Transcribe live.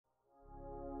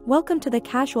Welcome to the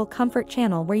Casual Comfort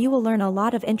channel where you will learn a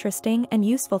lot of interesting and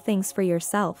useful things for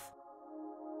yourself.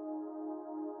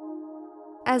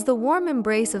 As the warm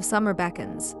embrace of summer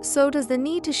beckons, so does the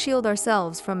need to shield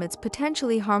ourselves from its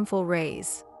potentially harmful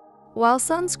rays. While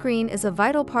sunscreen is a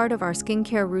vital part of our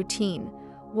skincare routine,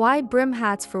 wide brim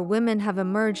hats for women have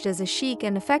emerged as a chic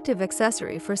and effective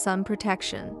accessory for sun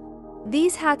protection.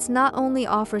 These hats not only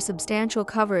offer substantial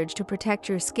coverage to protect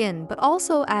your skin but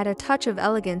also add a touch of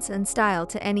elegance and style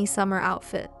to any summer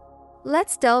outfit.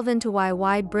 Let's delve into why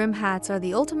wide brim hats are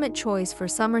the ultimate choice for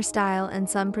summer style and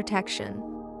sun protection.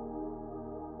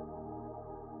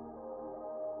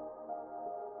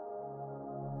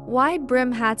 Wide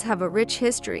brim hats have a rich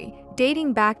history,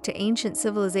 dating back to ancient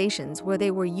civilizations where they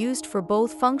were used for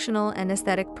both functional and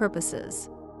aesthetic purposes.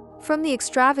 From the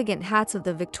extravagant hats of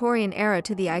the Victorian era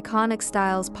to the iconic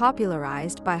styles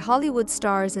popularized by Hollywood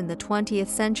stars in the 20th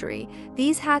century,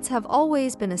 these hats have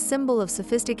always been a symbol of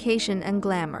sophistication and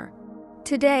glamour.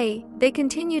 Today, they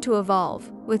continue to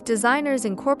evolve, with designers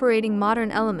incorporating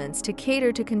modern elements to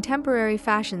cater to contemporary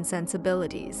fashion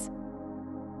sensibilities.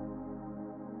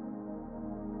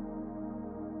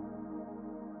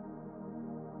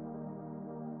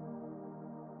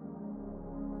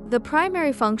 The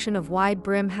primary function of wide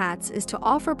brim hats is to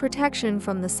offer protection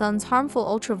from the sun's harmful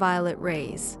ultraviolet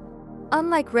rays.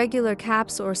 Unlike regular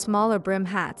caps or smaller brim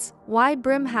hats, wide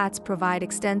brim hats provide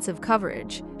extensive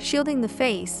coverage, shielding the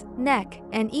face, neck,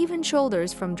 and even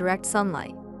shoulders from direct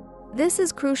sunlight. This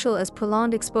is crucial as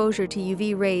prolonged exposure to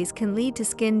UV rays can lead to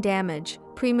skin damage,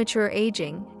 premature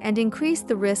aging, and increase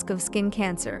the risk of skin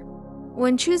cancer.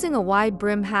 When choosing a wide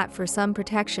brim hat for sun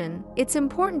protection, it's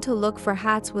important to look for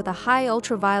hats with a high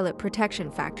ultraviolet protection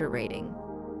factor rating.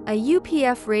 A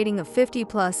UPF rating of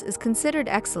 50+ is considered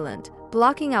excellent,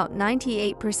 blocking out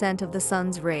 98% of the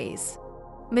sun's rays.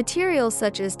 Materials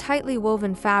such as tightly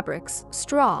woven fabrics,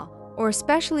 straw, or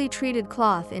specially treated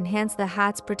cloth enhance the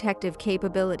hat's protective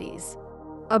capabilities.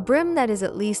 A brim that is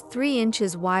at least 3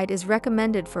 inches wide is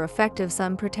recommended for effective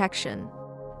sun protection.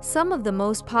 Some of the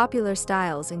most popular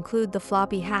styles include the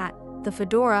floppy hat, the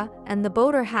fedora, and the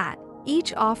boater hat,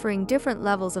 each offering different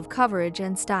levels of coverage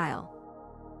and style.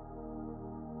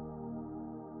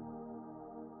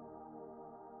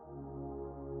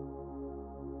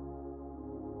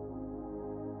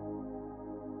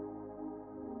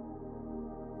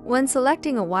 When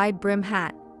selecting a wide brim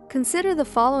hat, consider the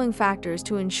following factors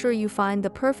to ensure you find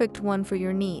the perfect one for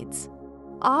your needs.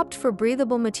 Opt for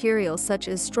breathable materials such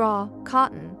as straw,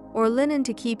 cotton, or linen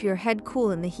to keep your head cool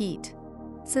in the heat.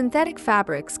 Synthetic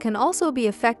fabrics can also be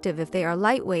effective if they are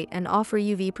lightweight and offer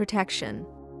UV protection.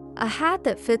 A hat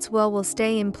that fits well will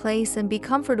stay in place and be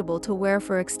comfortable to wear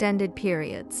for extended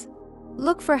periods.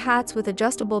 Look for hats with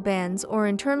adjustable bands or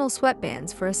internal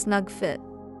sweatbands for a snug fit.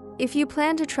 If you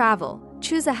plan to travel,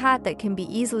 choose a hat that can be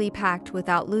easily packed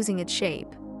without losing its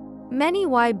shape. Many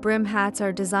wide brim hats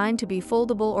are designed to be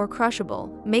foldable or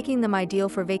crushable, making them ideal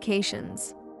for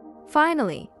vacations.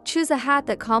 Finally, choose a hat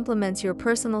that complements your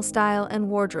personal style and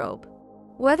wardrobe.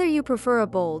 Whether you prefer a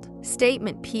bold,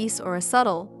 statement piece or a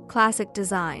subtle, classic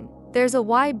design, there's a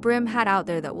wide brim hat out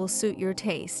there that will suit your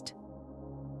taste.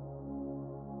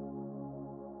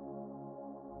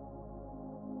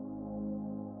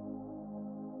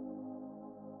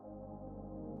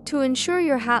 To ensure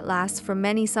your hat lasts for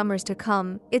many summers to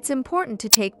come, it's important to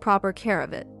take proper care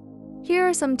of it. Here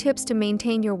are some tips to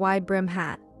maintain your wide brim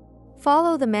hat.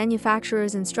 Follow the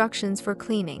manufacturer's instructions for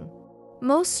cleaning.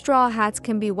 Most straw hats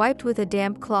can be wiped with a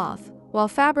damp cloth, while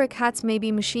fabric hats may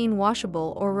be machine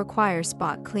washable or require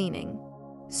spot cleaning.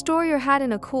 Store your hat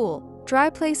in a cool, dry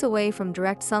place away from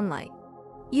direct sunlight.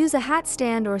 Use a hat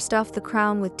stand or stuff the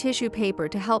crown with tissue paper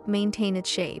to help maintain its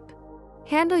shape.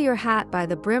 Handle your hat by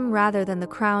the brim rather than the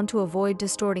crown to avoid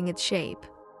distorting its shape.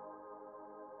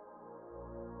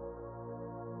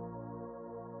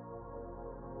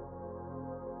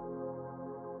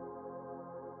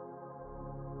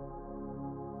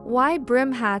 Wide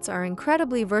brim hats are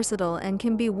incredibly versatile and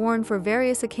can be worn for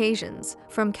various occasions,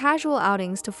 from casual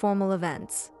outings to formal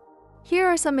events. Here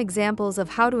are some examples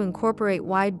of how to incorporate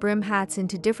wide brim hats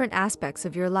into different aspects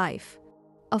of your life.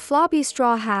 A floppy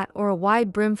straw hat or a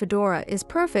wide brim fedora is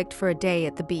perfect for a day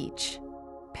at the beach.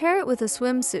 Pair it with a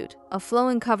swimsuit, a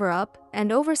flowing cover-up,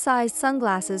 and oversized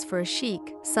sunglasses for a chic,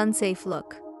 sun-safe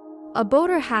look. A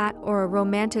boater hat or a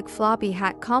romantic floppy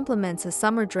hat complements a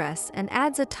summer dress and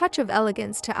adds a touch of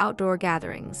elegance to outdoor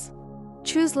gatherings.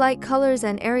 Choose light colors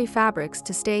and airy fabrics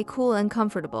to stay cool and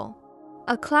comfortable.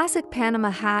 A classic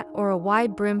Panama hat or a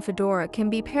wide brim fedora can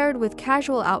be paired with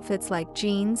casual outfits like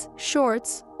jeans,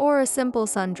 shorts, or a simple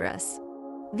sundress.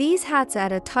 These hats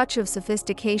add a touch of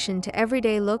sophistication to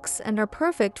everyday looks and are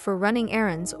perfect for running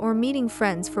errands or meeting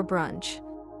friends for brunch.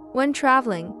 When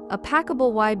traveling, a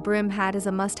packable wide brim hat is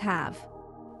a must-have.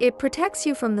 It protects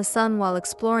you from the sun while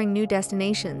exploring new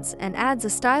destinations and adds a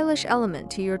stylish element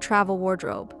to your travel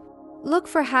wardrobe. Look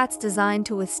for hats designed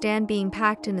to withstand being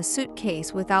packed in a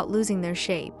suitcase without losing their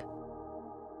shape.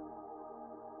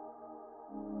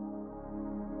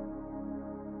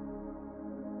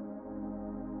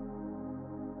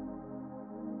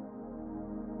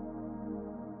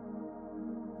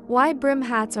 Wide brim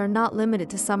hats are not limited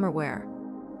to summer wear.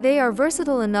 They are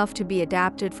versatile enough to be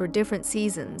adapted for different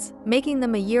seasons, making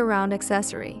them a year-round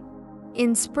accessory.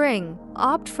 In spring,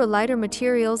 opt for lighter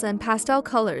materials and pastel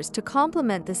colors to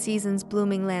complement the season's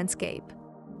blooming landscape.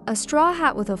 A straw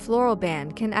hat with a floral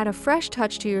band can add a fresh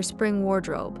touch to your spring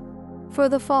wardrobe. For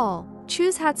the fall,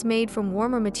 choose hats made from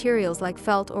warmer materials like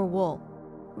felt or wool.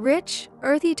 Rich,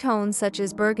 earthy tones such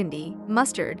as burgundy,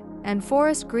 mustard, and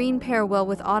forest green pair well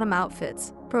with autumn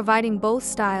outfits, providing both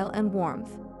style and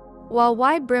warmth. While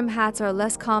wide brim hats are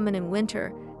less common in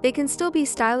winter, they can still be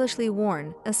stylishly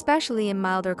worn, especially in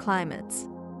milder climates.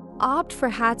 Opt for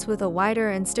hats with a wider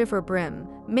and stiffer brim,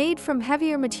 made from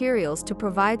heavier materials to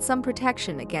provide some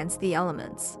protection against the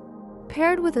elements.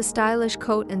 Paired with a stylish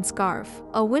coat and scarf,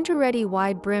 a winter-ready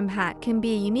wide brim hat can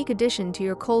be a unique addition to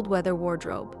your cold weather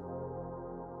wardrobe.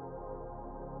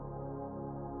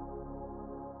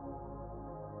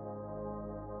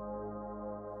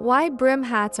 Wide brim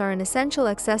hats are an essential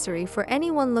accessory for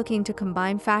anyone looking to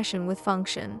combine fashion with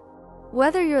function.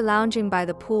 Whether you're lounging by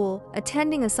the pool,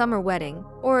 attending a summer wedding,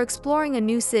 or exploring a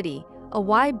new city, a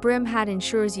wide brim hat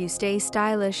ensures you stay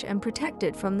stylish and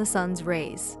protected from the sun's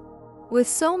rays. With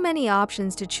so many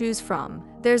options to choose from,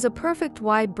 there's a perfect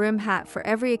wide brim hat for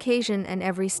every occasion and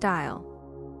every style.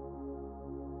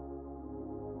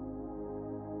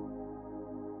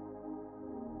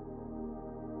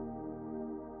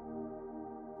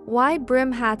 Wide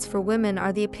brim hats for women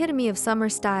are the epitome of summer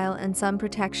style and sun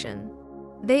protection.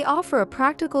 They offer a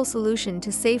practical solution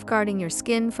to safeguarding your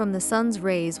skin from the sun's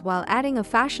rays while adding a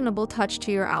fashionable touch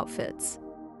to your outfits.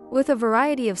 With a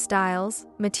variety of styles,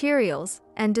 materials,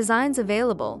 and designs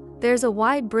available, there's a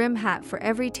wide brim hat for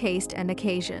every taste and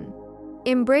occasion.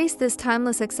 Embrace this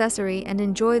timeless accessory and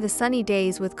enjoy the sunny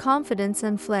days with confidence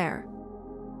and flair.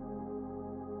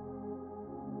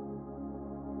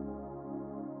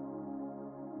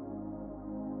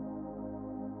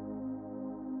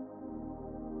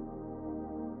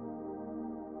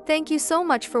 Thank you so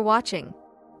much for watching.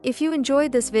 If you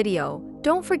enjoyed this video,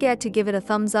 don't forget to give it a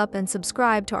thumbs up and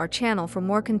subscribe to our channel for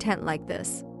more content like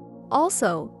this.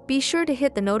 Also, be sure to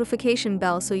hit the notification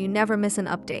bell so you never miss an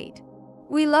update.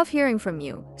 We love hearing from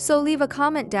you, so leave a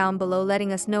comment down below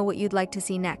letting us know what you'd like to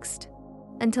see next.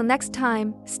 Until next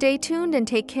time, stay tuned and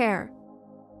take care.